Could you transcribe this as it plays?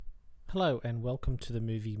Hello and welcome to the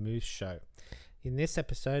Movie Moose Show. In this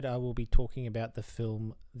episode I will be talking about the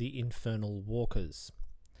film The Infernal Walkers.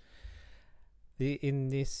 In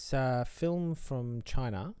this film from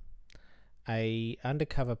China, a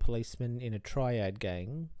undercover policeman in a triad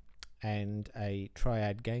gang and a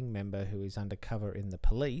triad gang member who is undercover in the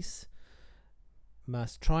police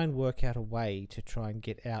must try and work out a way to try and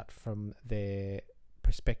get out from their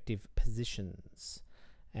respective positions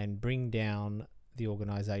and bring down the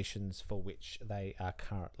organisations for which they are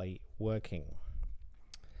currently working.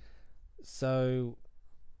 So,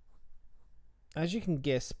 as you can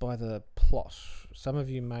guess by the plot, some of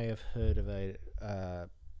you may have heard of a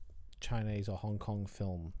Chinese or Hong Kong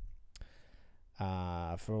film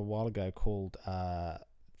for a while ago called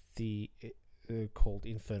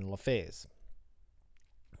Infernal Affairs.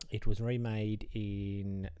 It was remade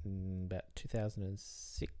in about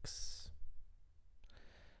 2006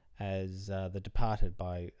 as The Departed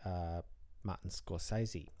by Martin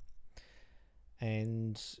Scorsese.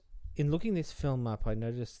 And in looking this film up, I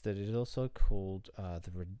noticed that it is also called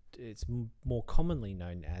it's more commonly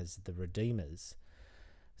known as The Redeemers.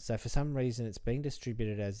 So for some reason it's being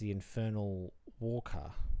distributed as The Infernal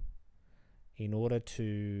Walker in order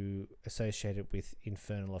to associate it with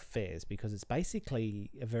Infernal Affairs, because it's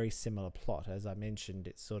basically a very similar plot. As I mentioned,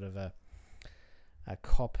 it's sort of a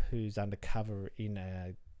cop who's undercover in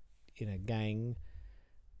a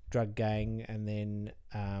drug gang, and then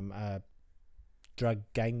a drug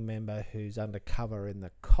gang member who's undercover in the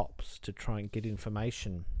cops to try and get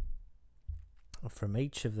information from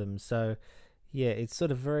each of them. So yeah, it's sort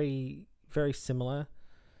of very, very similar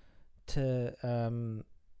to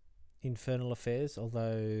Infernal Affairs,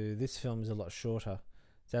 although this film is a lot shorter.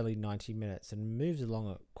 It's only 90 minutes and moves along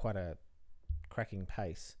at quite a cracking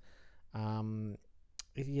pace.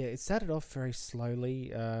 It started off very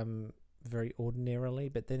slowly, very ordinarily,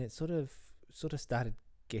 but then it sort of started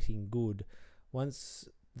getting good once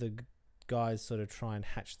the guys sort of try and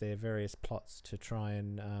hatch their various plots to try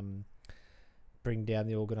and bring down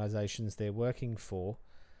the organisations they're working for,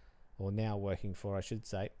 or now working for, I should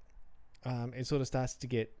say. It sort of starts to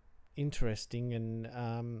get interesting, and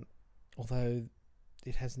although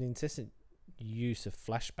it has an incessant use of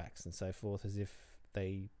flashbacks and so forth, as if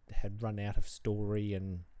they had run out of story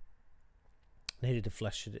and needed to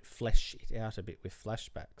flesh it out a bit with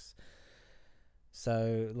flashbacks.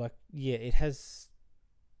 So, it has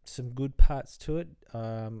some good parts to it.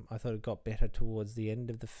 I thought it got better towards the end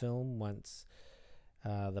of the film once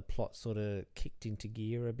the plot sort of kicked into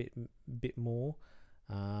gear a bit more.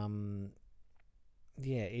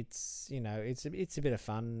 It's a bit of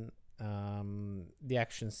fun. The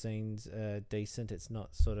action scenes are decent. It's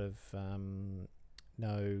not sort of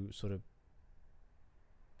no sort of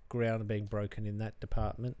ground being broken in that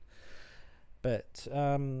department, but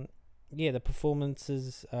the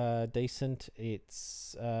performances are decent.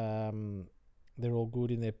 It's they're all good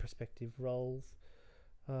in their respective roles.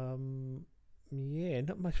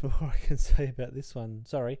 Not much more I can say about this one,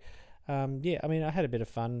 sorry. I had a bit of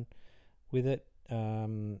fun with it.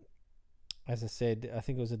 As I said, I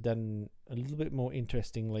think it was done a little bit more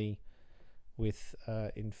interestingly with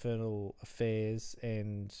Infernal Affairs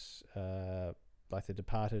and The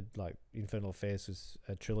Departed. Like Infernal Affairs was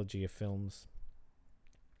a trilogy of films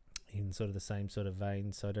in sort of the same sort of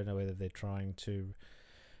vein, so I don't know whether they're trying to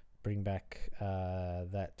bring back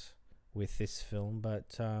that with this film,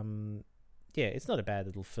 but it's not a bad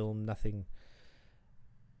little film. Nothing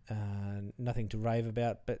to rave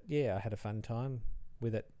about, but I had a fun time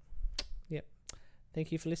with it.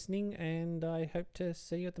 Thank you for listening, and I hope to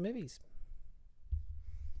see you at the movies.